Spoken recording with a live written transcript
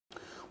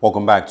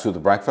Welcome back to The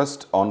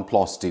Breakfast on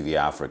Plus TV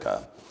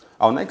Africa.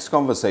 Our next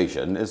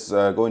conversation is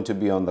going to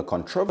be on the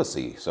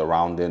controversy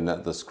surrounding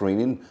the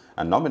screening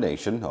and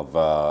nomination of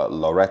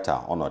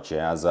Lauretta Onochie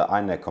as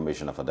INEC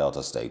Commissioner for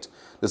Delta State.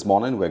 This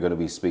morning, we're going to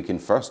be speaking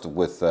first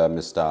with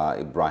Mr.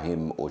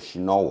 Ibrahim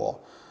Osinowo,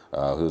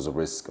 who's a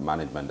risk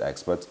management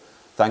expert.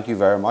 Thank you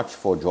very much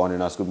for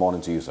joining us. Good morning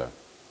to you, sir.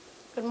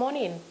 Good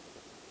morning.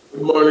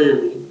 Good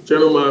morning,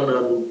 gentlemen,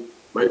 and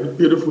my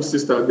beautiful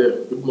sister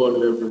there. Good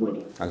morning,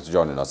 everybody. Thanks for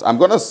joining us. I'm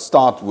going to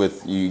start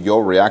with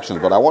your reactions,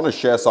 but I want to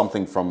share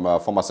something from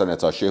former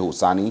Senator Shehu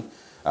Sani.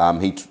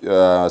 He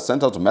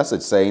sent out a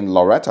message saying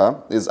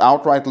Lauretta is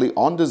outrightly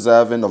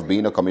undeserving of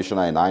being a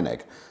commissioner in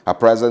INEC. Her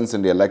presence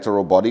in the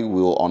electoral body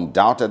will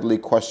undoubtedly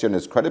question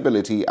its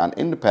credibility and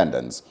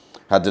independence.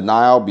 Her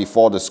denial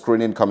before the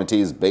screening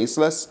committee is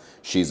baseless.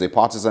 She's a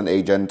partisan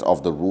agent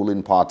of the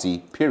ruling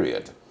party,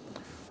 period.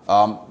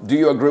 Do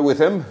you agree with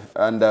him?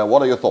 And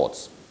what are your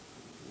thoughts?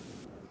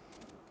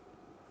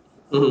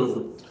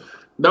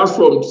 That's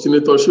from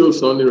Senator Shehu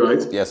Sani,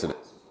 right? Yes, it is.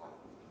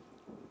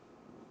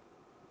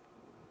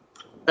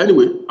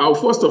 Anyway, I'll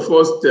first of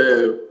all,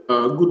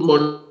 good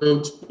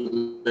morning to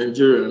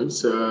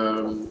Nigerians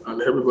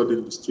and everybody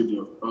in the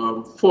studio.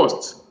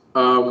 First,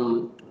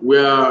 we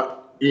are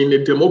in a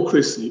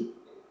democracy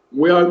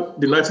where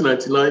the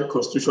 1999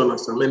 Constitution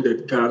as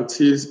amended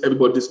guarantees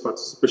everybody's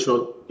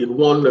participation in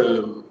one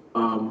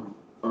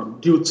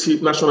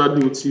duty, national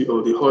duty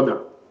or the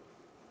other.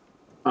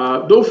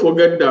 Don't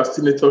forget that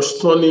Senator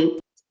Sani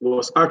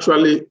was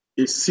actually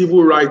a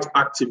civil rights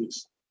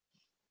activist.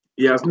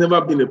 He has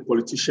never been a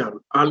politician.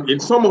 And in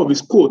some of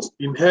his quotes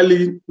in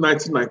early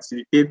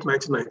 1998,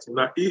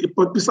 1999,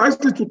 but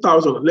precisely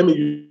 2000, let me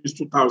use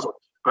 2000,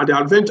 at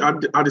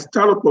the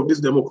startup of this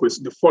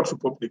democracy, the Fourth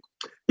Republic,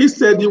 he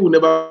said he would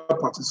never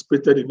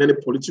participated in any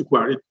political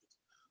arrangement.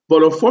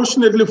 But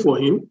unfortunately for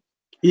him,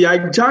 he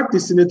hijacked the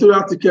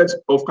senatorial ticket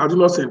of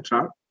Kaduna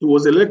Central. He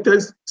was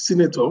elected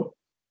senator.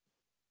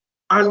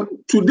 And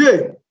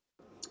today,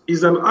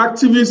 he's an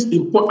activist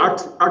in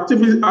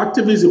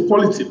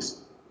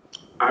politics.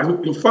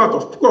 And in fact,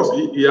 of course,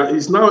 he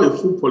is now a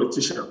full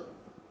politician.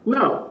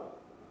 Now,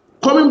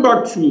 coming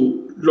back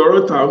to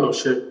Lauretta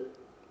Onochie,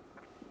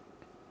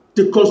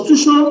 the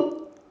Constitution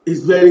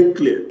is very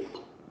clear.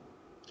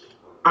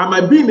 I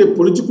might be in a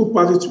political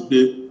party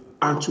today,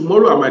 and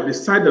tomorrow I might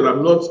decide that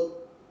I'm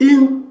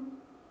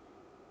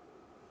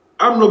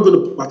not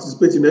going to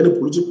participate in any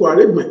political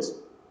arrangement.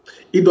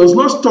 It does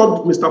not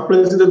stop Mr.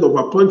 President of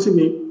appointing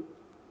me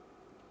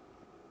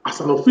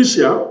as an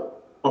official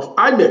of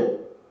INEC,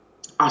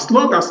 as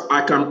long as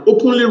I can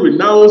openly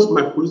renounce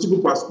my political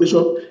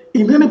participation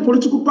in any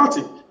political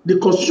party. The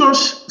Constitution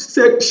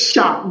said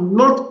shall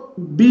not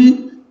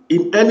be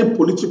in any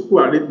political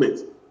arrangement.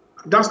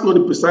 That's not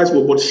the precise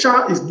word, but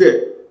shall is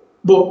there.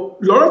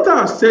 But Lauretta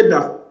has said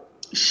that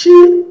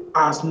she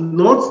has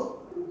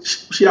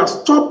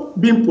stopped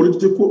being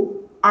political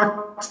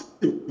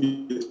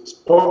activist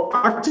or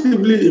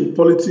actively in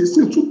politics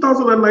since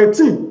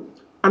 2019.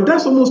 And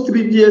that's almost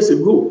 3 years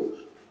ago.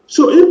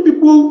 So if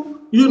people,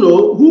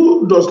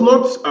 who does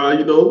not,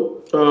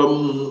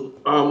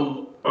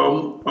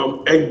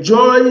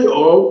 enjoy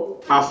or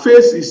her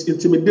face is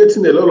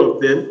intimidating a lot of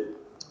them,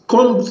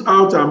 comes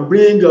out and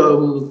bring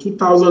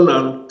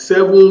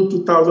 2007,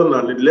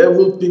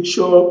 2011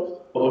 picture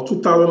or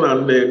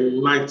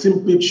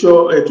 2019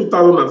 picture,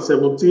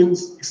 2017,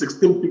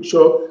 16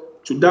 picture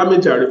to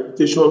damage her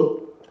reputation.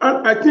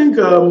 And I think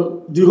the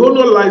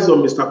honor lies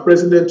on Mr.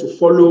 President to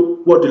follow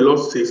what the law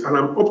says. And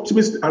I'm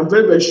optimistic, I'm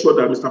very, very sure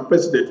that Mr.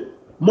 President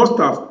must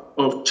have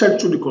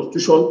checked through the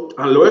Constitution,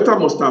 and Lauretta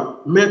must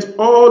have met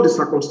all the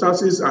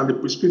circumstances and the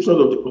prescriptions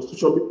of the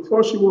Constitution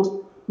before she was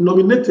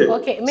nominated.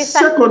 Okay, Mr.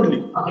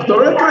 Secondly,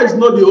 Lauretta is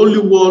not the only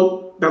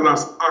one that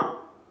has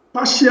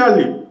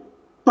partially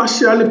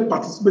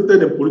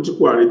participated in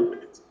political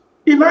arrangements.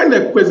 In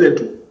INEC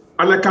presently,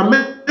 and I can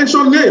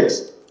mention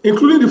names,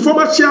 including the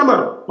former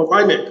chairman of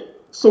INEC.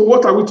 So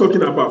what are we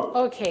talking about?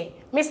 Okay,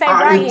 Mr.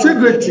 Ibrahim.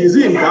 Integrity, is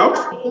he in doubt?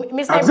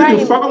 Mr. Has Ibrahim. he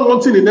been found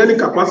wanting in any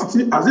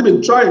capacity? Has he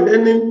been trying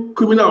any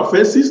criminal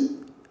offenses?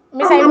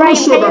 Mr. I'm not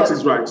sure that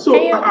is right. So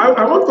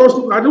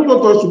I don't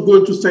want us to go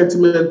into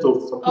sentiment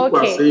of some people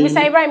are saying.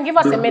 Mr. Ibrahim, give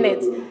us a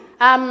minute.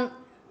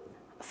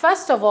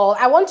 First of all,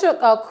 I want to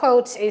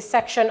quote a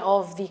section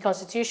of the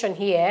Constitution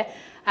here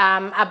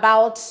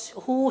about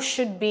who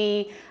should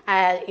be,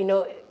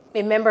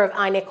 a member of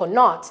INEC or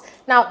not.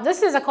 Now,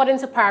 this is according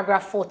to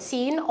paragraph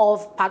 14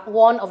 of part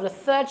 1 of the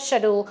 3rd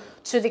schedule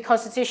to the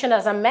Constitution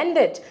as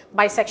amended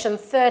by section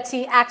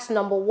 30, Act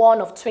number 1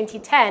 of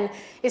 2010.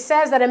 It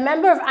says that a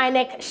member of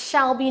INEC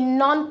shall be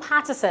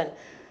non-partisan.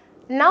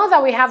 Now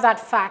that we have that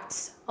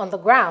fact on the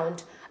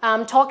ground,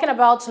 talking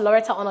about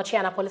Lauretta Onochie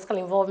and her political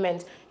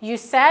involvement, You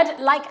said,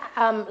 like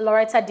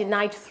Lauretta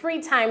denied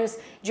 3 times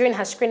during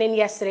her screening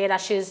yesterday,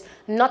 that she's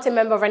not a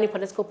member of any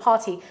political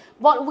party.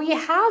 But we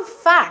have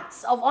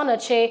facts of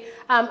Onochie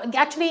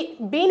actually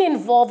being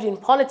involved in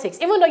politics,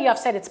 even though you have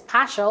said it's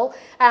partial.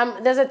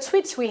 There's a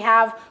tweet we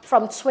have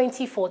from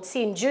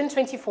 2014, June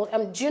 24,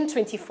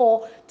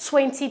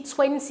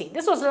 2020.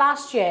 This was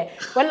last year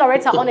when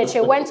Lauretta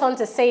Onochie went on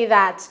to say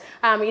that,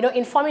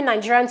 informing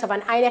Nigerians of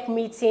an INEC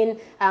meeting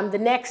the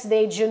next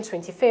day, June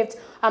 25th,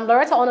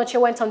 Lauretta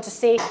Onochie went on to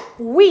say,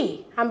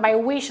 we, and by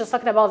we, she was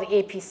talking about the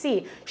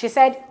APC. She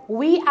said,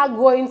 we are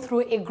going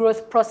through a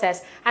growth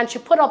process, and she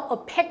put up a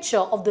picture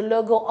of the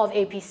logo of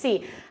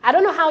APC. I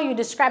don't know how you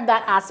describe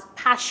that as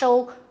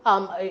partial,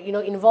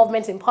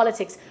 involvement in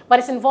politics, but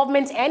it's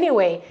involvement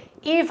anyway.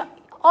 If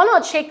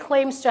Onochie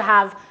claims to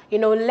have,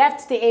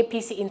 left the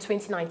APC in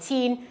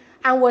 2019,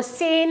 and was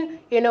seeing,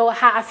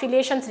 her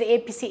affiliation to the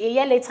APC a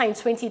year later in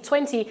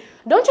 2020,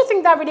 don't you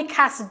think that really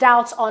casts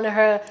doubt on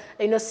her,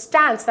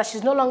 stance that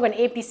she's no longer an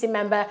APC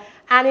member,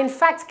 and in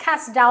fact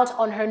casts doubt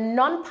on her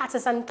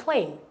non-partisan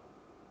claim?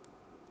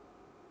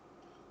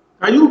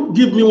 Can you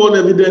give me one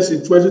evidence in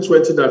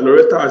 2020 that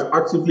Lauretta has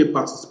actively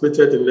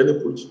participated in any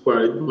political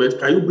arrangement?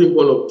 Can you bring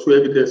 1 or 2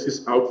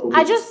 evidences out for me?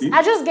 I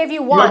just gave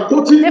you one. You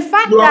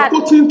are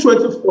quoting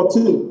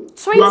 2014.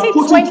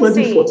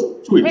 2020.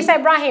 Mr.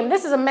 Ibrahim,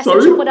 this is a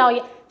message she put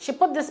out. She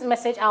put this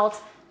message out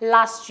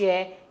last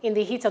year in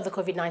the heat of the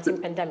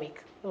COVID-19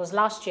 pandemic. It was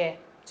last year,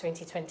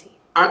 2020.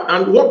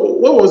 And what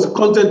was the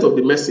content of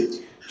the message?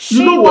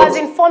 She was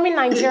informing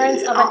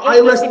Nigerians of an I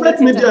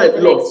respect media a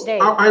lot.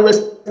 I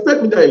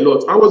respect media a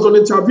lot. I was on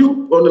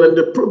interview on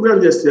the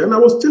program yesterday, and I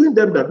was telling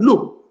them that,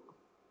 look,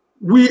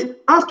 we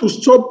have to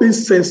stop being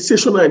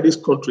sensational in this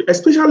country,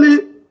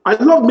 especially. I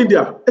love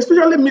media,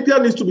 especially media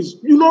needs to be,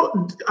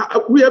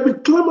 we have been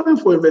clamoring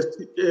for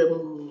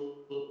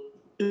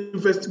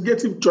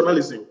investigative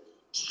journalism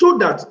so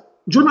that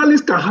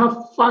journalists can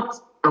have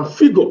facts and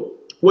figure.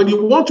 When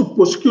you want to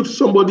prosecute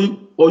somebody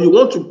or you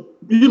want to,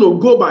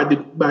 go by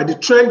the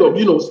trend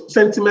of,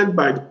 sentiment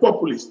by the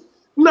populists.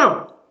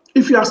 Now,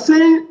 if you are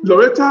saying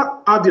Lauretta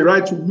had the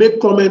right to make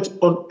comment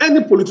on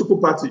any political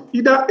party,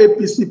 either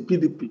APC,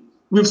 PDP,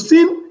 we've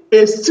seen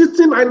a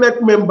sitting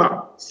INEC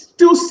member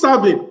still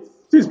serving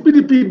since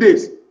PDP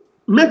days,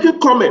 making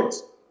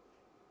comments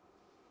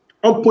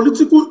on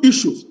political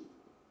issues.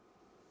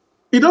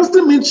 It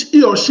doesn't mean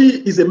he or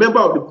she is a member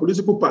of the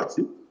political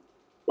party.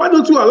 Why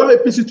don't you allow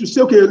APC to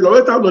say, okay,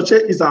 Lauretta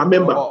Onochie is our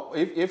member? Well,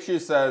 if she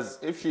says,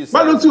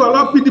 why don't you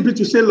allow PDP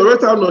to say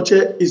Lauretta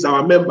Onochie is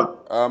our member?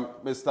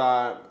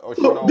 Mr. Osinowo.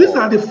 So these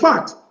are the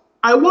facts.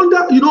 I wonder,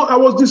 I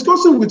was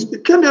discussing with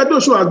Kemi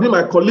Adosho has been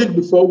my colleague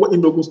before in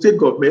the Ogun State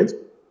government.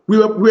 We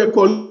were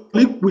colleagues.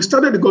 We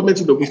started the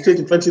government in Ogun State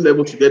in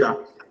 2011 together.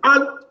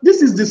 And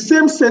this is the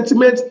same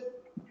sentiment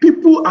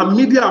people and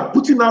media are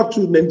putting out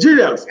to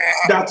Nigerians,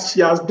 that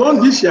she has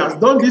done this, she has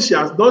done this, she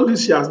has done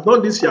this, she has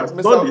done this, she has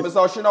done this.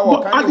 Mr.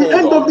 Osinowo, but at the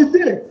end of the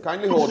day,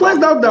 you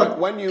find out that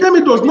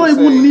Kemi does not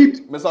even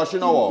need... Mr.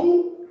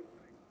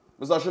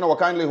 Osinowo,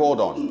 kindly hold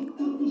on.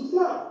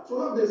 To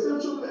have the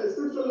exemption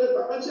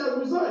letter, and she has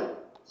resigned.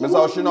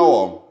 Mr.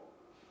 Osinowo,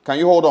 can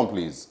you hold on,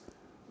 please?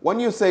 When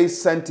you say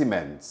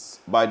sentiments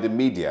by the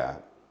media,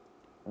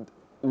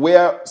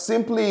 we're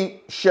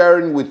simply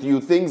sharing with you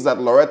things that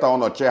Lauretta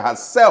Onochie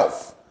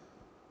herself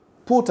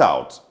put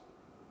out.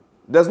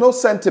 There's no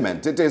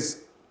sentiment. It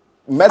is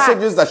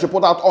messages that she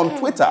put out on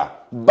Twitter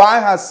by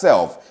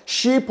herself.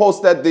 She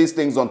posted these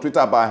things on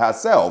Twitter by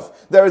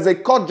herself. There is a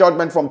court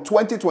judgment from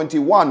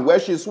 2021 where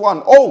she swore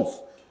an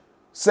oath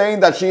saying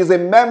that she is a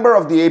member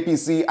of the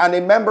APC and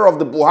a member of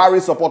the Buhari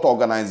Support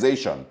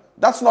Organization.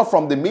 That's not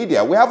from the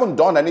media. We haven't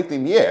done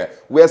anything here.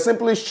 We are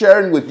simply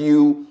sharing with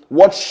you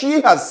what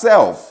she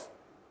herself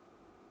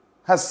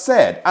has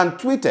said and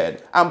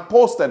tweeted and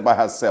posted by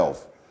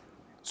herself.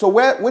 So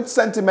which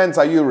sentiments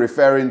are you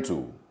referring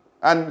to?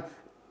 And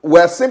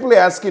we're simply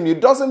asking you,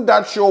 doesn't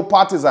that show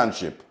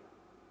partisanship?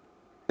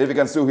 If you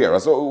can still hear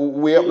us. So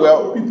a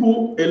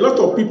lot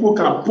of people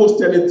can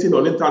post anything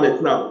on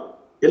internet now.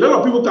 A lot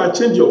of people can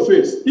change your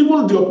face.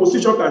 Even the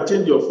opposition can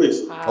change your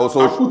face. Also,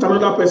 I put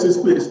another person's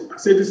face and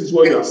say this is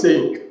what you are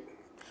saying.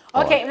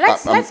 Okay,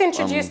 let's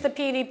introduce the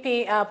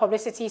PDP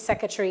Publicity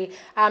Secretary,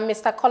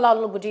 Mr. Kola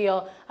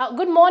Ologbondiyan.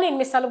 Good morning,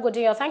 Mr.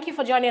 Ologbondiyan. Thank you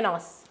for joining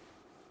us.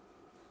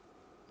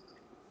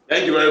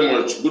 Thank you very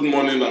much. Good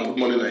morning and good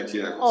morning,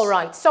 Nigerians. All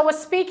right. So we're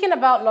speaking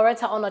about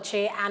Lauretta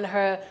Onochie and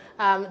her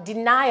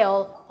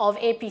denial of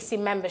APC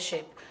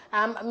membership.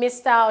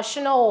 Mr.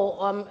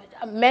 Osinowo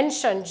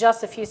mentioned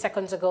just a few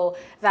seconds ago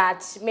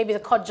that maybe the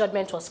court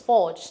judgment was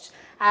forged.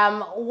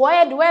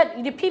 Where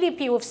the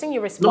PDP, we've seen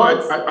your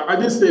response. No, I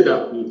didn't say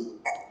that, please.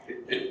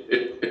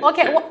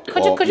 Okay, well,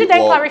 could you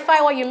then clarify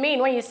what you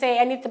mean when you say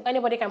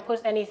anybody can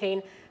post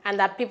anything and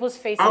that people's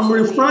faces... I'm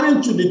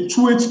referring to the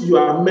tweet you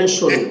are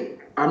mentioning.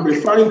 I'm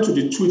referring to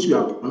the tweet you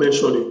are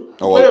mentioning.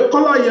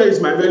 Kola here is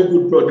my very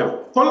good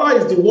brother. Kola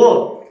is the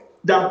one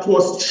that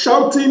was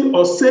shouting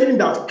or saying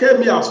that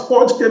Kemi has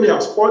forged, Kemi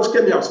has forged,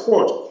 Kemi has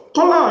forged.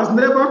 Kola has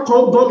never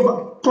come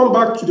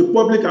back to the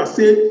public and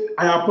say,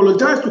 I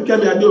apologize to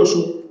Kemi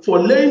Adeosun for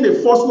laying a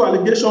false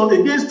allegation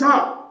against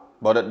her.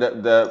 But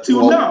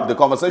the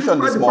conversation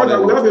this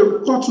morning, we have a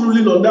court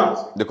ruling on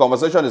that. The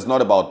conversation is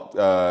not about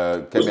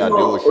Kemi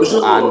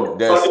Adeosun, and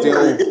there's still.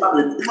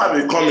 If I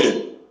may come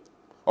in.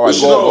 All right,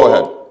 go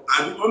ahead.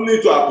 And you don't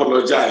need to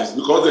apologize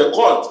because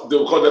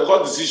the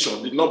court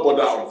decision did not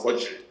bother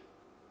unfortunately.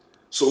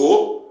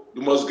 So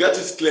you must get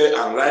it clear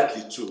and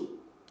rightly too.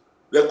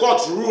 The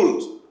court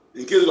ruled,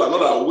 in case you are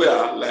not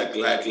aware, like the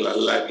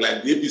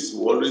APC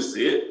will always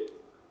say,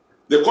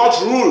 the court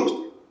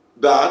ruled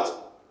that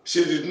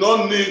she did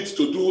not need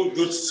to do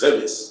youth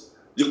service.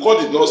 The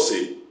court did not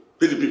say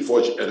PDP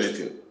forged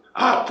anything.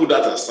 I put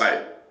that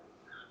aside.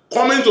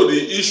 Coming to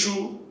the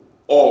issue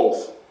of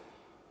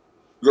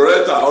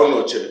Lauretta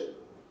Onochie,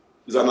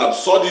 it's an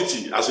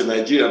absurdity as a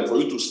Nigerian for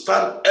you to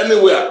stand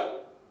anywhere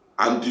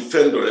and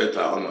defend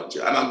Lauretta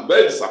Onochie. And I'm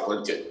very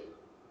disappointed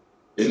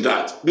in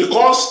that.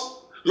 Because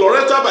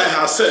Lauretta by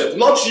herself,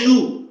 not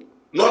you,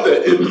 not the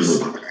APC,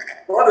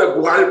 not the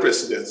Buhari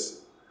presidency,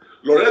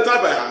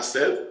 Lauretta by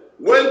herself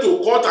went to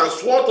court and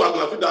swore to an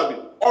affidavit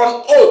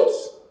on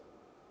oath.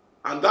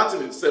 And that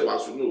in itself,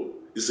 as you know,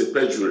 is a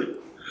perjury.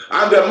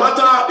 And the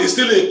matter is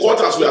still in court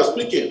as we are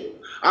speaking.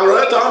 And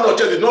Lauretta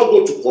Onochie did not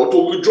go to court to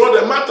withdraw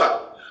the matter.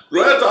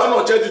 Lauretta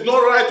Onochie did not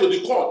write to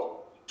the court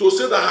to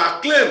say that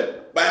her claim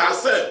by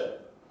herself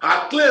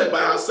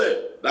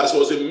that she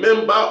was a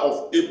member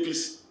of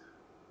APC,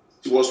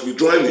 she was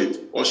withdrawing it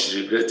or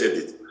she regretted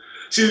it.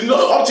 She did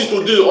not, up to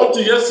today, up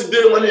to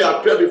yesterday when he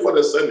appeared before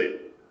the Senate,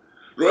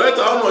 Lauretta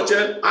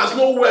Onochie has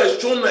nowhere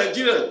shown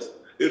Nigerians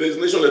a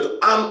resignation letter.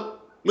 And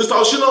Mr.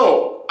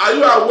 Osinowo, are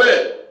you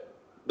aware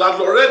that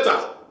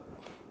Lauretta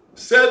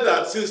said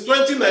that since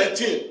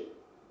 2019,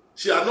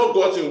 she had not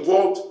got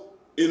involved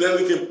in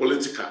anything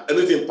political,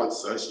 anything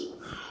partisanship.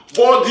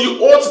 But the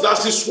oath that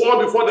she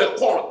swore before the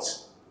court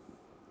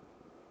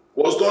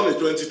was done in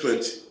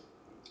 2020.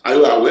 Are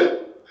you aware?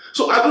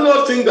 So I do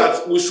not think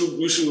that we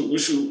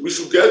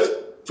should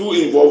get too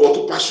involved or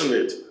too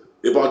passionate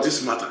about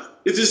this matter.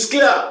 It is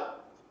clear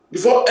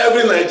before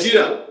every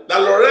Nigerian that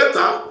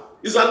Lauretta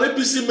is an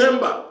APC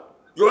member.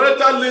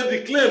 Lauretta laid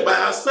the claim by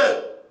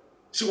herself.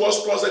 She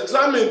was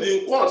cross-examined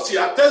in court. She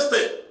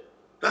attested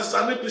that she's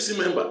an APC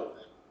member.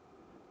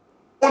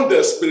 On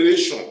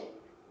desperation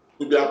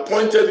to be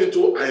appointed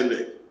into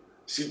INEC,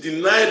 she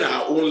denied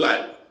her own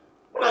life.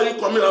 What are you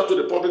coming out to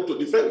the public to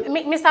defend?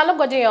 Mr.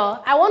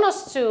 Ologbondiyan, I want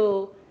us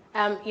to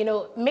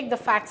make the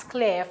facts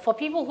clear for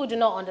people who do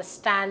not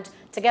understand,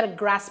 to get a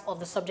grasp of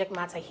the subject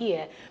matter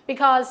here.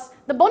 Because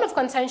the bone of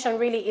contention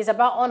really is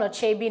about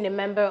Onochie being a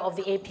member of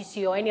the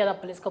APC or any other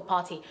political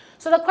party.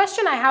 So the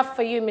question I have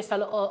for you,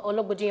 Mr.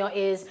 Ologbondiyan,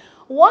 is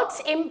what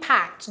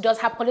impact does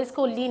her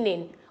political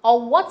leaning,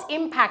 or what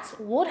impact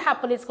would her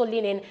political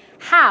leaning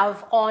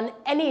have on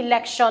any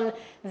election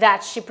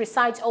that she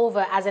presides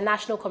over as a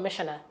national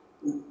commissioner?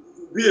 It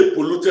will be a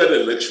polluted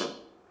election.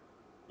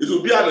 It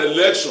will be an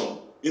election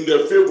in the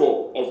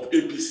favor of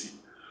APC.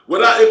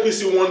 Whether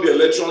APC won the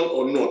election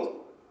or not,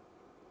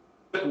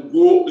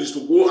 is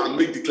to go and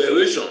make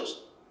declarations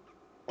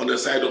on the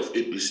side of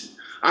APC.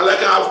 And like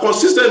I have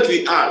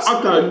consistently asked,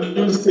 how can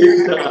you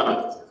say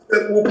that?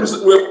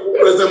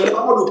 President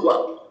Muhammadu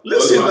Buhari,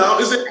 listen now,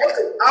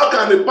 how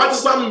can a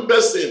partisan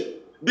person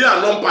be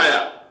an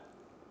umpire?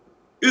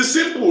 It's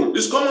simple,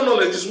 it's common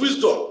knowledge, it's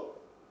wisdom.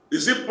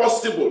 Is it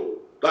possible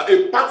that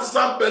a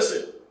partisan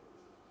person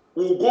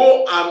will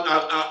go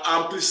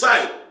and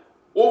preside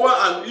over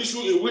an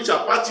issue in which a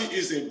party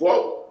is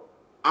involved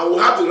and will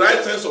have the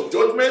right sense of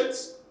judgment?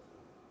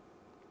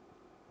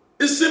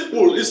 It's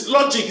simple, it's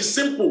logic, it's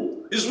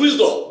simple, it's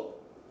wisdom.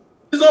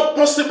 It's not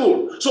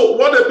possible. So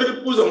what the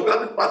People's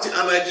Democratic Party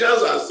and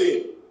Nigerians are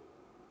saying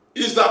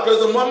is that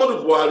President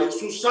Muhammadu Buhari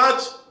should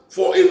search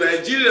for a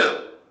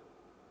Nigerian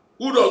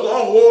who does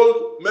not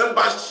hold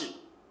membership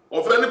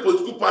of any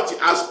political party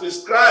as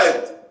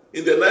prescribed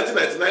in the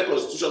 1999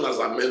 Constitution as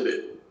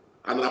amended,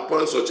 and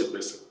appoint such a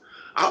person.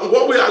 And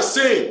what we are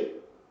saying,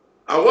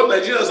 and what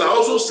Nigerians are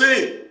also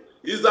saying,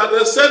 is that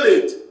the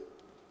Senate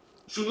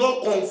should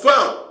not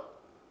confirm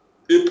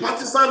a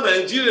partisan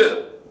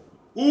Nigerian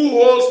who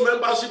holds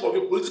membership of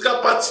a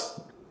political party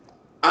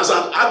as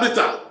an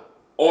arbiter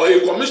or a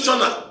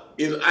commissioner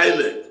in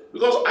INEC.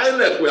 Because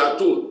INEC, we are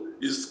told,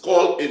 is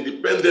called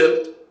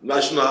Independent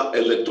National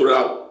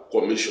Electoral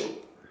Commission.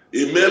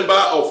 A member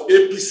of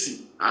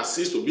APC has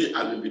ceased to be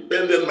an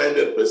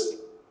independent-minded person.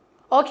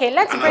 Okay,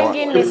 let's bring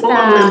in a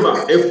former member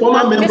of APC,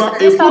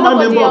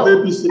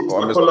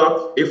 Mr.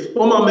 Kola, a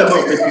former member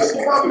of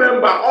APC. A former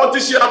member, until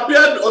she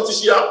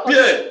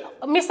appeared.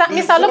 Mr.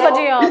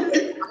 Ologbondiyan.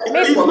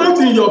 It's not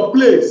in your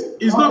place.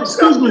 It's not,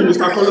 excuse me,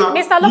 Mr. Kola.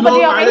 Mr.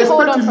 Ologbondiyan, can you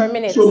hold on for a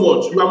minute? So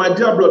much. You are my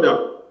dear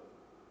brother.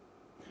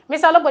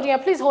 Mr.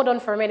 Ologbondiyan, please hold on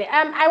for a minute.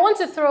 I want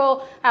to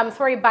throw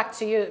it back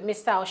to you,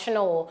 Mr.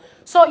 Osinowo.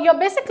 So you're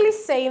basically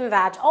saying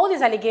that all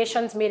these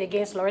allegations made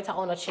against Lauretta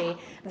Onochie,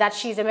 that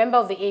she's a member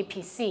of the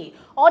APC,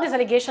 all these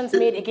allegations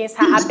made against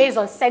her are based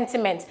on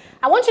sentiment.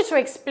 I want you to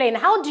explain,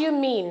 how do you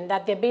mean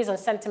that they're based on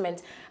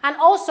sentiment? And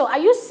also, are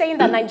you saying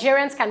that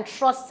Nigerians can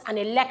trust an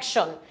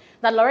election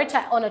that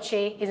Lauretta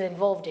Onochie is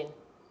involved in.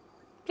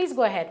 Please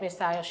go ahead,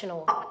 Mr.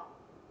 Osinowo.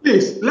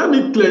 Please, let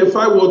me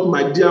clarify what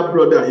my dear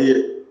brother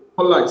here,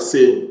 Kola, is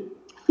saying.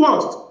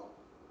 First,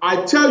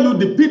 I tell you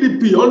the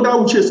PDP under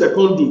Uche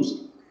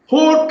Secondus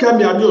hold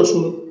Kemi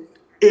Adeosun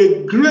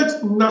a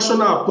great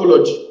national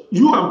apology.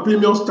 You and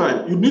Premium's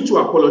Time, you need to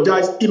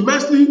apologize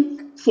immensely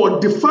for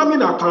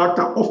defaming our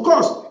character. Of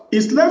course,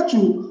 it's left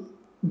to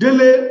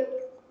Dele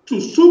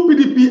to sue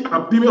PDP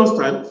and Premium's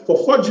Time for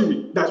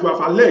forgery that you have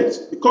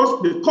alleged,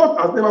 because the court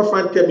has never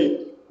found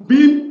Kemi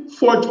being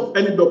forged of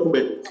any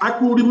document. I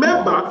could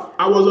remember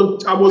I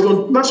was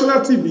on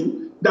national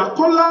TV that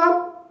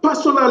Kola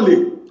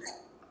personally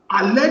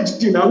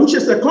alleged in Uche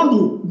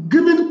Secondus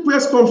giving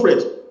press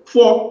conference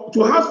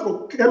to ask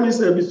for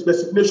Kemi's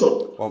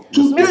resignation. Well,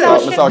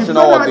 Mr.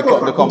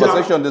 Osinowo, the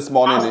conversation this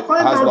morning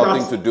has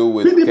nothing to do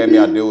with Kemi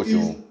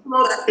Adeosun.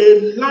 Not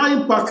a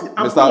lying party.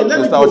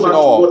 Mr.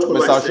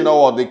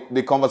 Osinowo,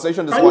 the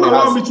conversation this morning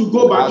has nothing to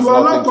do with...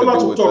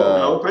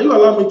 Can you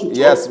allow me to talk?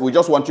 Yes, we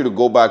just want you to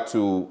go back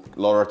to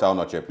Lauretta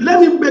Onochie. Let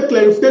me make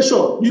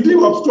clarification. You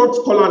didn't obstruct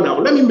Kola now.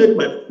 Let me make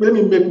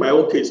my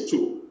own case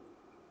too.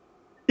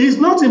 He's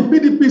not in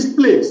PDP's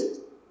place.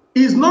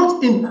 He's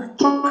not in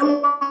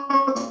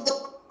Kola's.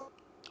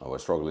 We're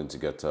struggling to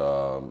get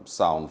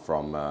sound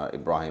from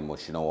Ibrahim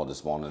Osinowo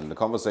this morning. The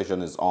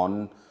conversation is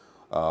on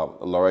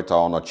Lauretta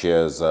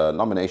Onochie's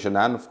nomination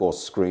and, of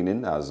course,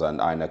 screening as an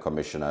INEC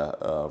commissioner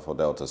for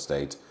Delta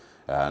State.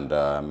 And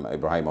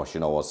Ibrahim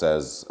Osinowo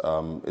says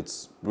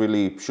it's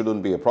really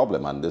shouldn't be a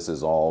problem, and this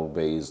is all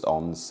based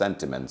on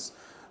sentiments.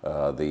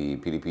 The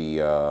PDP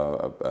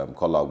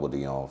Kola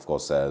Ologbondiyan, of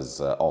course,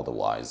 says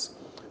otherwise.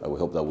 We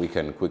hope that we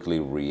can quickly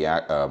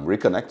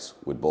reconnect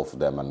with both of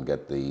them and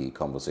get the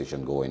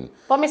conversation going.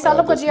 But Mr.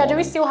 Ologbondiyan, do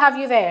we still have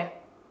you there?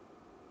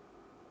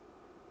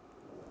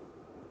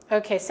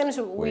 Okay, seems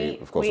we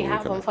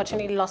have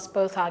unfortunately lost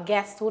both our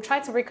guests. We'll try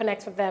to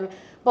reconnect with them.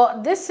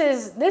 But this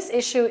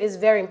issue is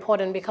very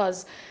important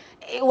because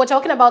we're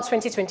talking about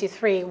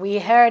 2023. We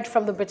heard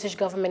from the British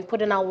government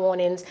putting out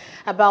warnings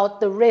about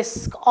the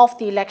risk of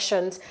the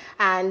elections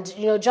and,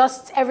 you know,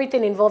 just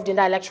everything involved in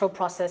the electoral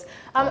process.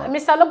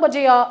 Mr.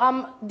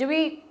 Ologbondiyan,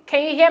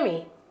 can you hear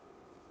me?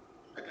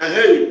 I can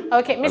hear you.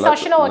 Okay, Mr.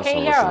 Osinowo, can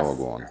you hear us?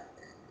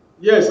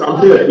 Yes,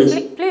 I'm here.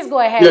 Please go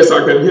ahead. Yes,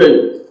 I can hear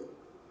you.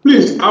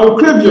 Please, I will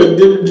crave your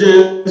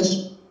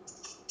indulgence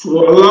to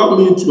allow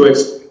me to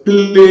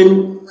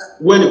explain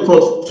when it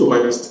comes to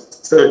my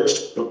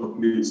section,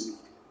 please.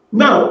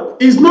 Now,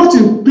 it's not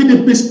in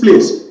PDP's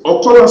place or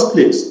Kola's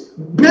place,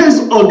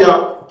 based on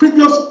their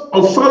previous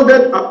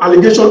unfounded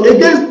allegation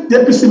against the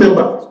APC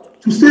member,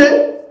 to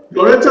say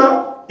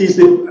Lauretta is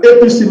the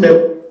APC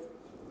member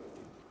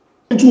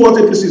into what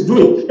APC is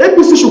doing.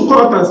 APC should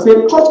come out and say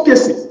court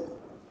cases.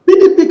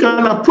 PDP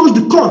can approach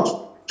the court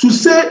to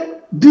say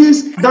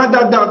this,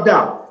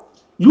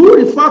 You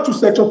refer to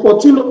section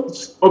 14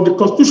 of the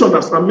Constitution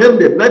as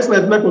amended,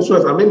 1999 Constitution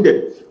as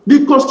amended.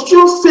 The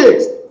Constitution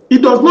says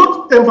it does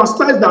not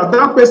emphasize that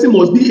that person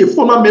must be a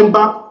former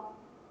member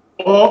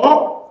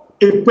or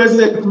a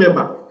present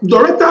member.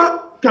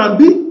 Lauretta can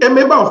be a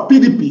member of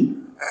PDP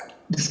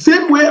the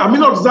same way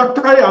Aminat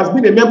Zakari has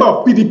been a member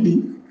of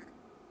PDP,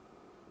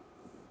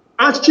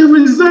 and she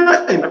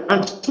resigned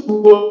and she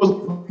was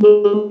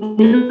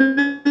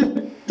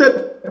nominated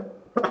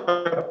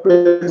by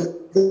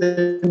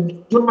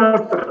President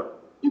Jonathan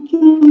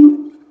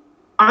into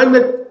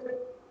INEC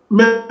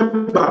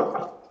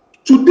member.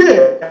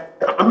 Today,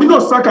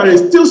 Aminat Zakari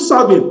is still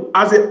serving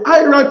as a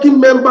high-ranking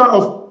member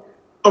of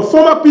a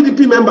former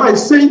PDP member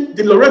is saying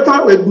the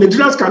Lauretta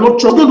Nigerians cannot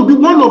trust. She's going to be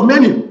one of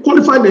many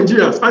qualified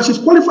Nigerians, and she's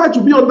qualified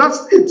to be on that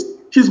seat.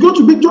 She's going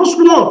to be just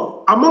one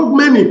among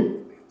many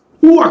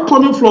who are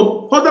coming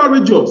from other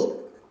regions.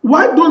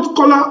 Why don't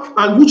Kola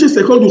and Uche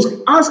Secondus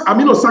ask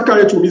Aminat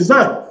Zakari to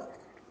resign?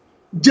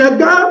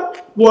 Jega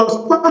was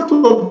part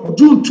of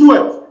June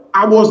 12th.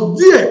 I was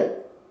there.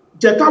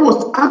 Jega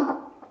was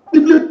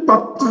actively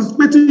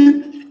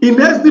participating in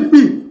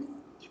SDP.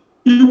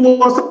 He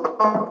was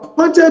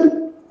appointed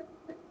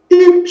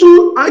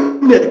into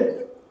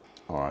INEC.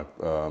 All right,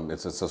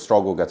 it's a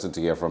struggle getting to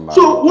hear from...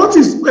 so what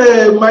is,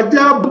 my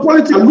dear,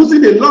 politics are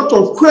losing a lot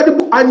of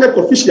credible INEC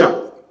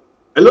officials.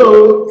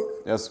 Hello?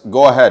 Yes,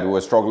 go ahead.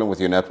 We're struggling with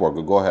your network.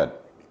 Go ahead.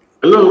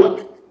 Hello?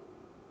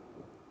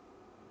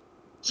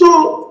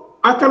 So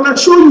I can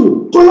assure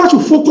you, Kola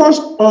should focus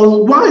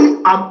on why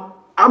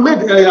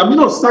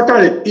Aminat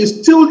Zakari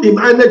is still in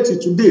INEC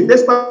today,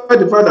 despite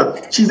the fact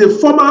that she's a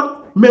former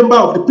member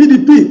of the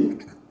PDP.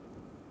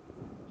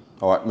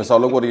 All right, Mr.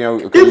 Ologbondiyan,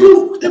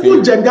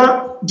 even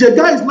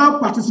Jega is now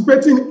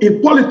participating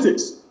in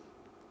politics.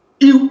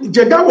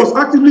 Jega was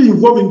actively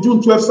involved in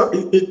June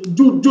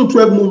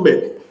 12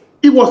 movement.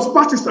 He was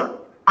partisan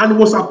and he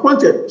was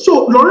appointed.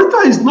 So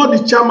Lauretta is not the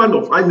chairman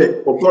of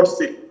INEC, for God's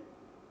sake.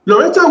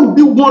 Lauretta will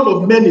be one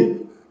of many.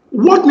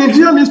 What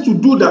Nigeria needs to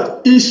do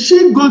that, is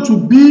she going to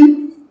be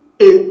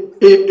a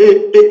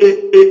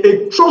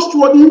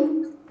trustworthy,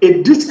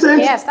 a decent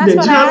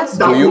Nigerian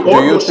that will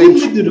also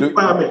meet the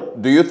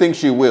requirement? Do you think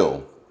she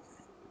will?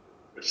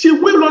 She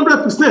will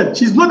 100%.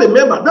 She's not a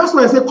member. That's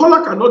why I say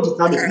Kola cannot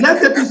determine.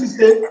 Let APC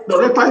say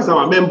Lauretta is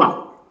our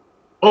member.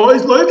 Or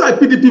is Lauretta a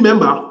PDP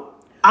member?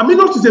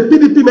 Aminat is a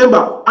PDP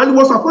member and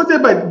was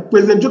appointed by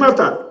President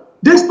Jonathan,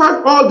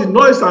 despite all the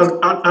noise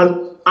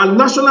and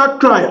national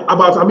cry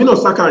about Aminat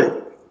Sakari.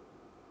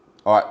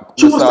 All right,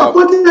 she was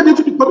appointed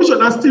into the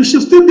commission and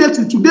she's still there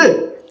till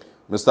today.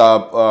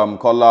 Mr.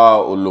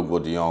 Kola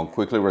Ologbondiyan,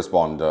 quickly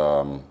respond.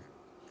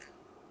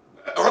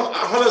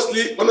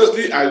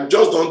 Honestly, I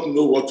just don't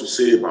know what to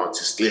say about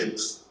his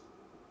claims.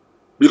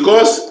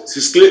 Because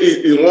his claim,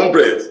 in one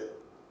breath,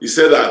 he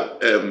said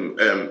that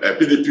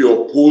PDP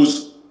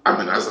opposed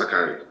Aminat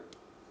Zakari.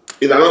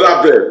 In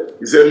another breath,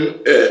 he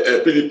said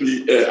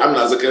PDP,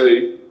 Aminat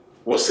Zakari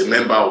was a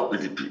member of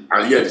PDP.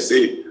 And yet he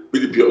said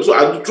PDP. So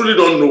I truly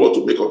don't know what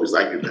to make of his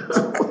argument.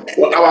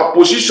 But our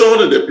position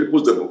in the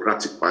People's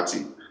Democratic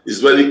Party is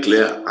very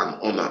clear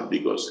and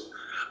unambiguous.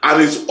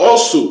 And it's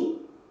also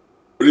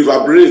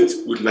reverberates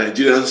with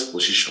Nigerians'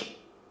 position,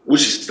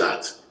 which is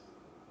that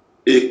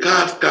a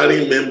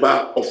card-carrying member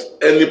of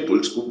any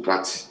political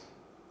party,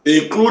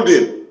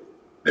 including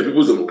the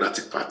People's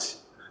Democratic Party,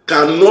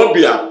 cannot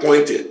be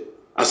appointed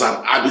as an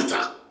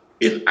arbiter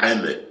in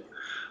INEC.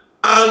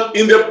 And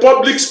in the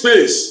public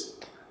space,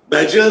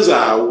 Nigerians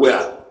are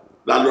aware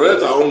that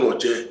Lauretta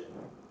Onochie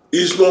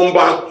is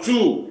number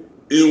 2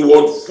 in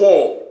Ward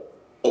 4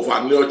 of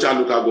Onitsha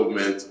local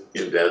government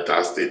in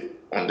Delta State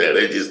on the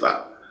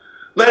register.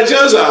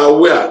 Nigerians are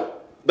aware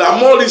that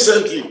more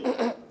recently,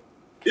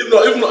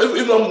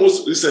 if not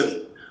most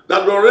recently,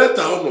 that Lauretta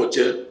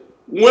Onochie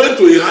went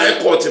to a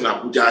high court in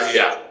Abuja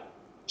here,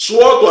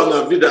 swore to an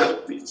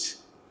affidavit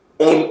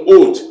on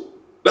oath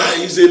that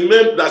is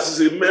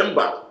a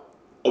member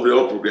of the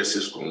All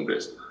Progressives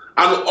Congress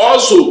and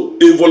also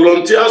a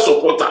volunteer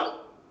supporter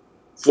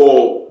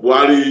for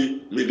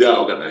Buhari Media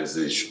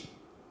Organization.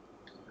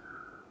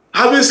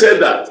 Having said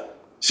that,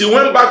 she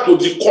went back to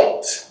the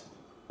court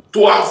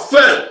to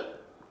affirm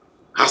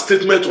her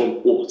statement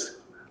on oath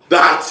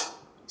that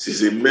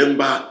she's a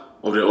member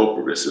of the All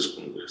Progressives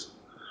Congress.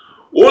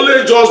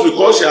 Only just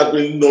because she had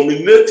been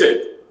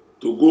nominated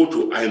to go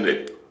to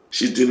INEC,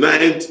 she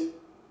denied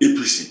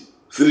APC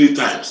 3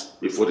 times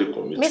before the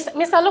committee.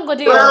 Mr.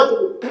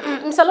 Ologbondiyan.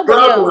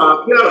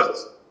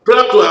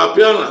 Prior to her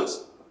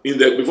appearance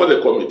before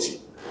the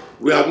committee,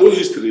 we have no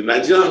history.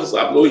 Nigerians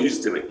have no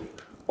history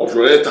of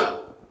Lauretta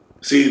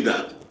saying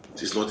that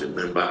she's not a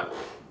member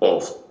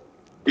of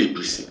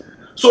APC.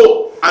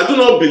 So I do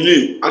not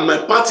believe, and my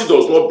party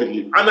does not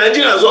believe, and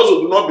Nigerians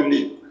also do not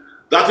believe,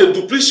 that a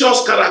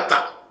duplicitous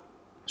character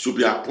should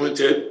be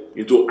appointed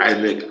into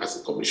INEC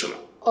as a commissioner.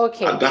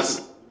 Okay. And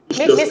that's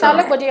Mr.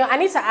 Ologbondiyan, I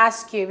need to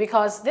ask you,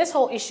 because this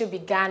whole issue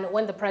began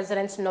when the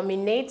president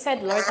nominated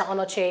Lauretta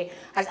Onochie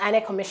as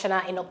INEC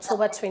commissioner in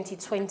October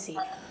 2020.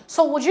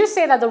 So would you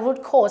say that the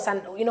root cause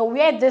and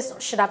where this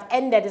should have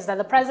ended is that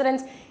the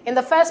president in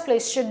the first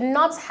place should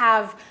not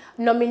have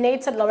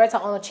nominated Lauretta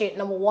Onochie,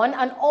 number one,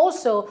 and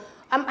also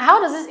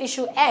how does this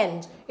issue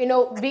end?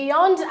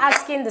 Beyond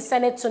asking the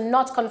Senate to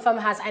not confirm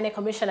her as INEC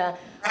commissioner,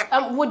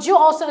 would you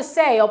also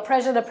say or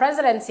pressure the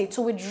presidency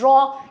to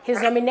withdraw his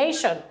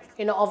nomination,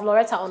 of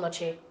Lauretta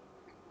Onochie?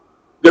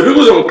 The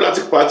People's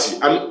Democratic Party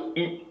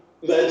and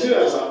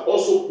Nigerians have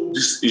also put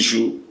this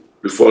issue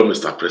before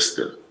Mr.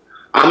 President,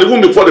 and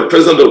even before the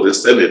President of the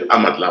Senate,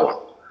 Ahmad Lawan,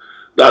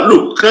 that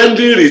look,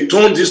 kindly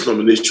return this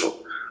nomination.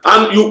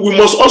 And we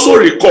must also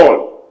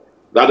recall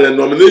that the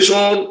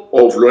nomination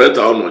of Lauretta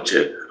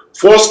Onochie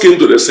first came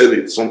to the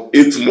Senate some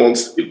 8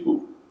 months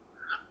ago.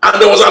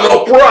 And there was an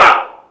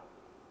uproar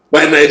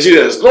by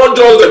Nigerians, not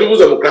just the People's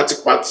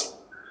Democratic Party,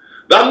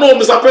 that no,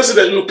 Mr.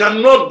 President, you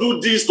cannot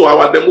do this to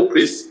our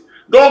democracy.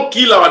 Don't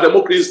kill our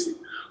democracy.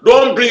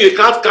 Don't bring a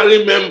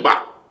card-carrying member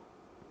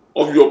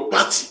of your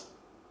party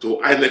to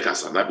INEC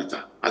as an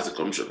arbiter, as a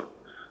commissioner.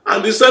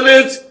 And the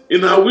Senate,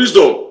 in her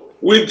wisdom,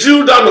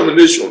 withdrew that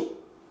nomination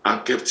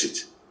and kept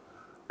it.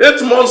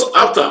 8 months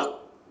after,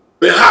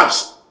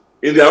 perhaps,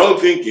 in their own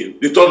thinking,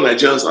 they thought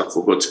Nigerians had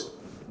forgotten.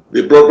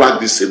 They brought back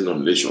this same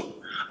nomination.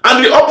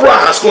 And the uproar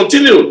has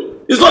continued.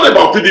 It's not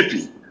about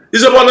PDP.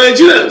 It's about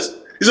Nigerians.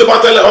 It's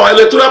about our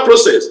electoral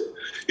process.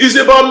 It's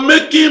about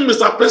making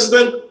Mr.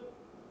 President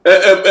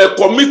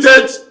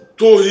committed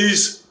to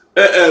his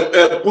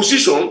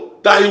position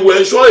that he will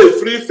ensure a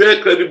free,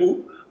 fair,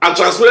 credible, and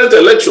transparent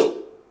election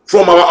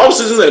from our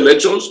off-season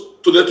elections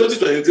to the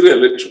 2023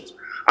 elections.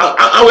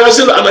 And we are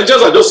saying that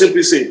Nigerians are just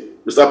simply saying,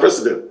 Mr.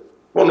 President,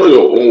 honor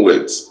your own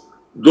words.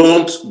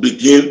 Don't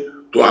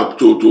begin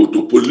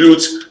to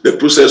pollute the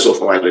process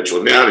of our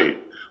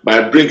electioneering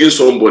by bringing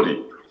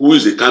somebody who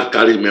is a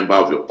card-carrying member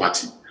of your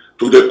party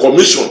to the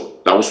commission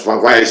that will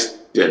supervise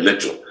the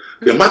election.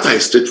 The matter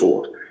is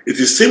straightforward. It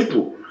is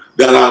simple.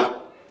 There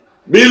are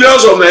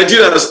millions of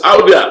Nigerians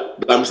out there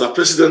that Mr.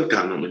 President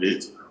can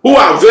nominate, who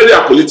are very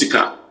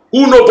apolitical,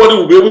 who nobody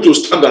will be able to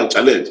stand and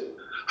challenge.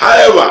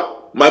 However,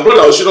 my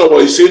brother Osinowo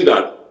is saying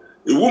that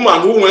a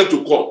woman who went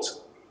to court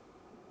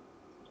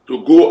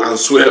to go and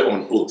swear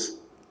on oath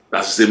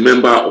that she's a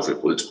member of a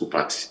political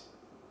party,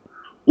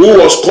 who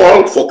was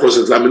called for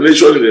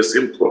cross-examination in the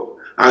same court,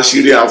 and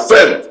she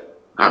reaffirmed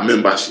her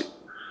membership.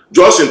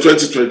 Just in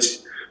 2020,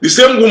 the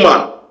same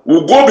woman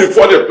will go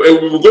before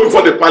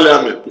the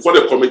parliament, before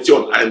the committee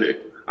on INEC,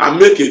 and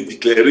make a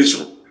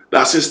declaration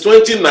that since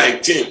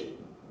 2019,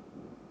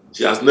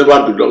 she has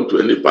never belonged to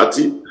any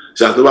party,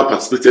 she has never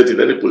participated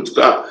in any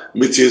political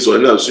meetings or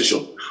any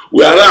association.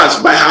 Whereas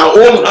by her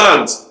own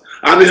hands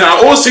and in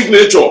her own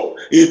signature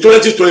in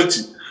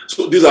 2020,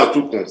 so these are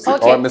two conflicts.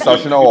 Okay. All right, Mr.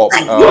 Osinowo.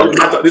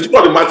 The truth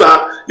of the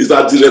matter is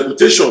that the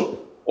reputation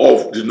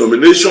of the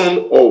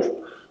nomination of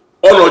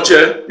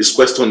Onochie is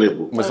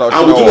questionable. Mr.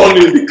 And we do not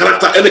need any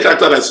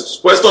character that is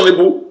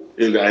questionable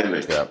in the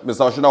INEC. Yeah.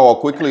 Mr. Osinowo,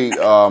 quickly,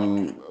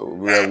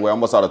 we're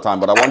almost out of time,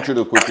 but I want you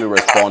to quickly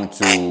respond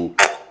to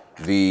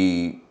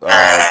the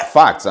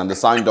facts and the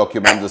signed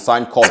documents, the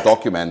signed court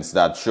documents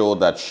that show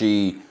that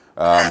she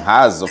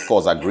has, of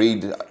course,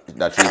 agreed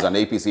that she's an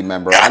APC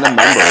member and a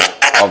member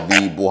of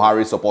the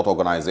Buhari Support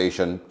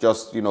Organization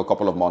just, a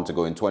couple of months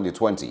ago in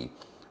 2020.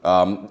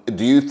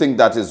 Do you think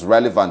that is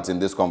relevant in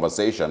this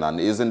conversation? And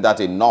isn't that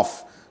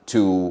enough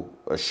to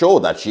show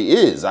that she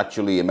is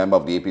actually a member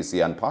of the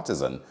APC and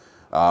partisan?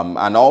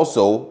 And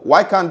also,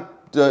 why can't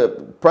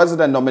the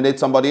president nominate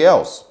somebody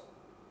else,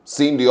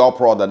 seeing the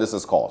uproar that this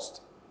has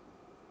caused?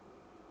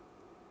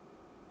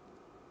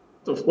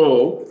 First of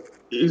all,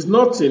 it's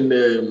not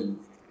in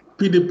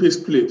PDP's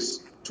place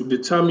to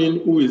determine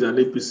who is an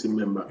APC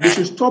member. They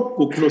should stop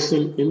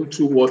prognosing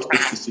into what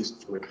APC is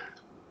doing.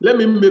 Let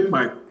me make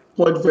my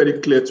point very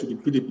clear to the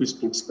PDP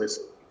spokesperson.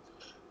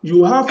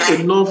 You have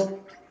enough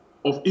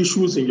of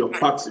issues in your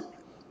party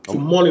to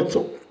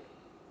monitor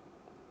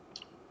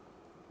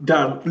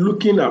than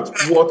looking at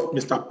what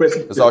Mr.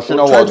 President... Mr.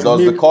 Osinowo,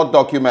 does the court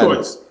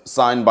document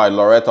signed by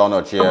Lauretta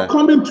Onochie... I'm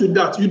coming to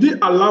that. You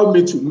didn't allow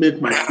me to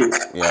make my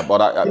case. Yeah, but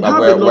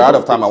we're out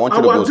of time. I want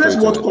you to go straight to it. I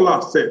will address what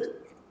Kola said.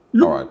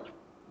 Look, all right.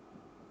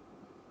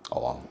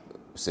 Oh, well.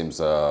 Seems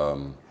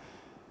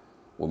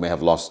we may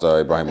have lost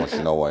Ibrahim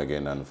Osinowo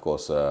again, and of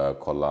course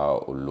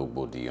Kola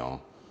Ologbondiyan.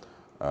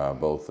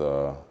 Both...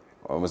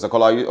 Mr.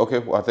 Kola, are you okay?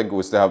 Well, I think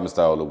we still have Mr.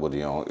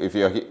 Ologbondiyan. If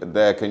you're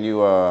there, can you...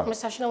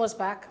 Mr. Osinowo was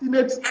back.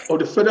 Of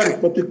the Federal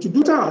Republic to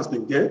do that has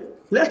been there.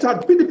 Let her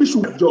PDP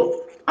should job.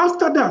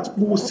 After that,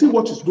 we will see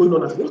what is going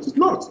on and what is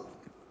not.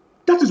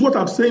 That is what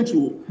I'm saying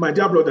to my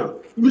dear brother.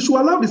 We should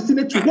allow the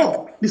Senate to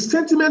work. The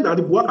sentiment and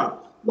the Buhari.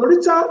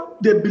 Lauretta,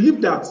 they believe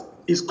that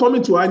is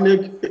coming to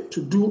INEC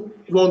to do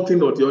one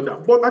thing or the other.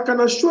 But I can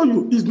assure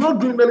you, he's not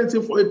doing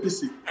anything for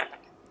APC.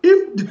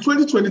 If the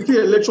 2023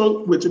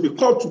 election were to be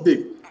called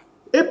today,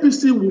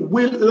 APC will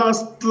win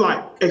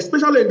landslide,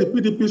 especially in the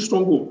PDP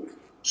stronghold.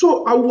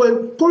 So I will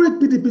encourage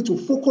PDP to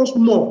focus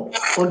more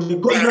on the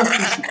governance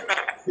issue.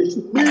 They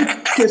should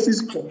make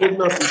cases for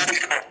governance issues.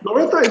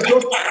 Lauretta is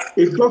just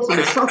a dot in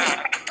the circle.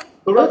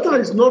 Lauretta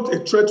is not a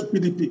threat to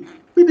PDP.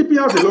 PDP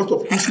has a lot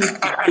of issues to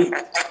do.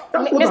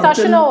 That's what I'm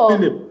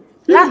telling him.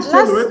 If you say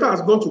Lauretta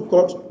has gone to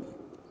court,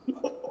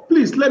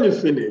 please let me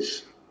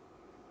finish.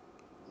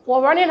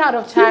 We're running out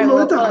of time.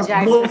 We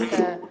apologize,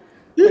 Mr.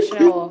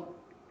 Osinowo.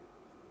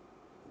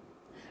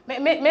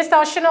 Mr.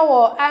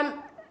 Osinowo,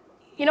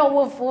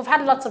 we've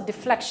had lots of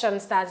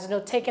deflections that's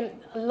taken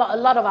a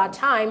lot of our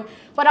time,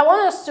 but I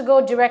want us to go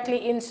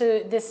directly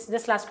into this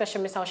last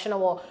question, Mr.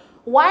 Osinowo.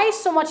 Why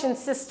so much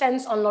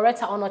insistence on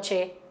Lauretta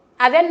Onochie?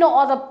 Are there no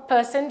other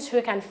persons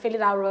who can fill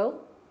that role?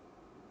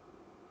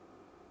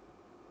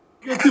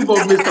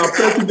 Mr.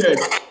 President,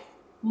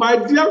 my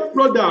dear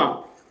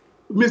brother,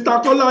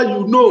 Mr. Kola,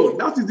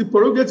 that is the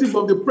prerogative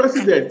of the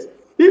president.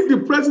 If the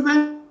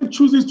president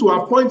chooses to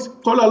appoint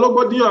Kola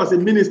Ologbondiyan as a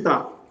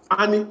minister,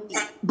 and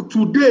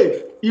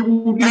today he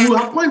will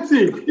appoint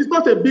him, it's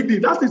not a big deal.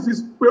 That is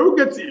his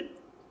prerogative.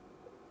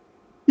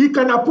 He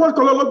can appoint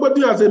Kola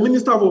Ologbondiyan as a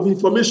minister of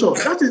information.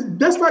 That is,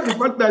 despite the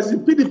fact that it's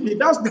in PDP,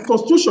 that's the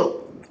constitution.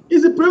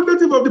 It's the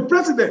prerogative of the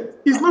president.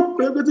 It's not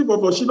prerogative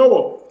of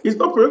Osinowo. It's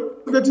not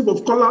prerogative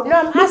of Kola.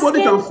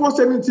 Nobody can force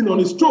anything on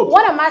his throat.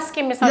 What I'm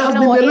asking, Mr.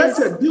 Osinowo, he has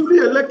been elected, duly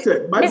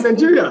elected by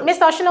Nigeria.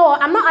 Mr. Osinowo,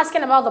 I'm not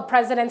asking about the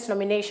president's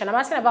nomination. I'm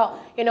asking about,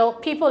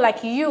 people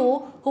like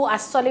you who are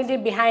solidly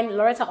behind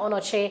Lauretta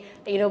Onochie,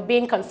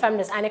 being confirmed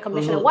as INEC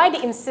commissioner. Why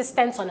the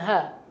insistence on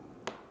her?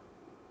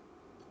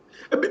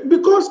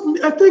 Because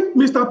I think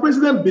Mr.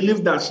 President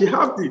believes that she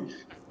has the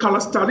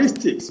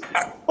characteristics.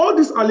 All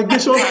these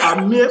allegations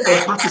are mere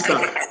or partisan.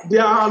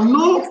 There are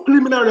no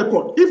criminal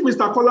record. If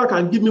Mr. Kola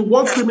can give me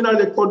one criminal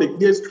record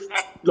against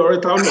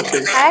Lauretta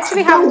Onochie, I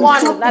actually have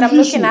one that I'm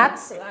looking at.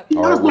 He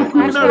has no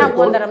criminal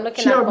record.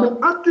 She has been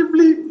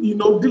actively,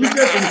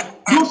 diligent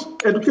in those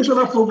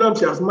educational programs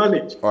she has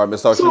managed. All right,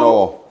 Mr. Osinowo.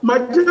 So my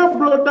dear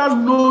brother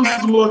knows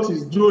what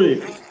he's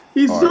doing.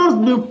 He's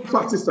just being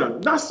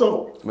partisan. That's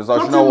all. Mr.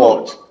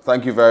 Osinowo,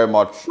 thank you very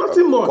much.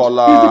 Nothing much. It's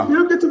the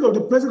prerogative of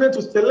the president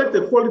to select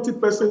a quality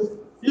person,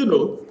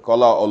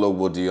 Kola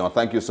Ologbondiyan,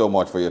 thank you so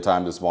much for your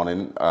time this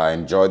morning. I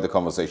enjoyed the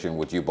conversation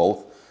with you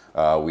both.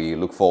 We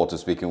look forward to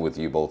speaking with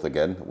you both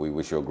again. We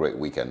wish you a great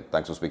weekend.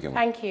 Thanks for speaking.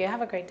 Thank you.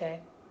 Have a great day.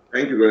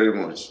 Thank you very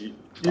much.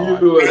 You're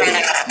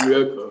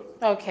welcome.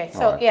 Okay,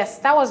 so yes,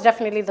 that was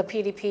definitely the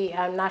PDP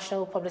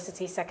National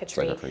Publicity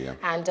Secretary, yeah.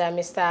 and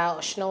Mr.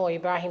 Osinowo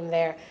Ibrahim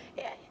there.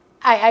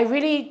 I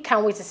really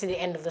can't wait to see the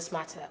end of this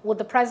matter. Would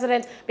the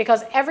president,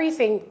 because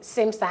everything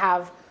seems to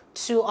have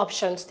two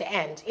options to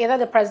end. Either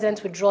the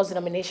president withdraws the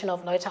nomination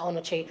of Lauretta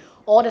Onochie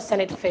or the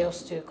Senate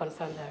fails to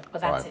confirm her.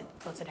 But that's it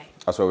for today.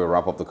 That's where we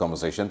wrap up the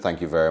conversation.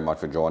 Thank you very much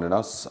for joining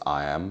us.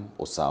 I am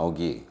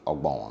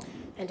Ologbondiyan.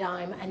 And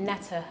I'm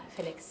Anetta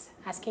Felix,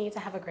 asking you to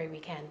have a great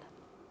weekend.